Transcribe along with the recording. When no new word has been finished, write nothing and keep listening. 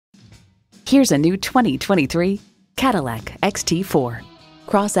Here's a new 2023 Cadillac XT4.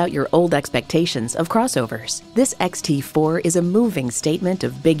 Cross out your old expectations of crossovers. This XT4 is a moving statement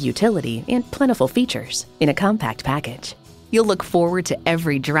of big utility and plentiful features in a compact package. You'll look forward to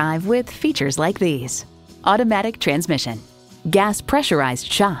every drive with features like these: automatic transmission, gas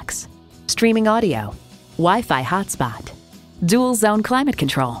pressurized shocks, streaming audio, Wi-Fi hotspot, dual zone climate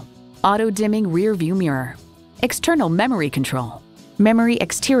control, auto dimming rear view mirror, external memory control, memory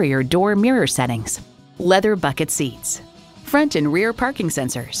exterior door mirror settings, leather bucket seats, front and rear parking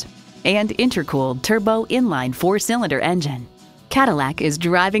sensors, and intercooled turbo inline 4-cylinder engine. Cadillac is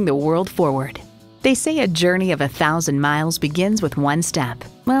driving the world forward. They say a journey of 1,000 miles begins with one step.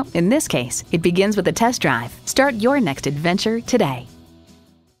 Well, in this case, it begins with a test drive. Start your next adventure today.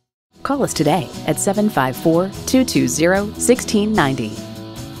 Call us today at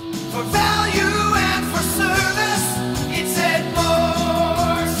 754-220-1690.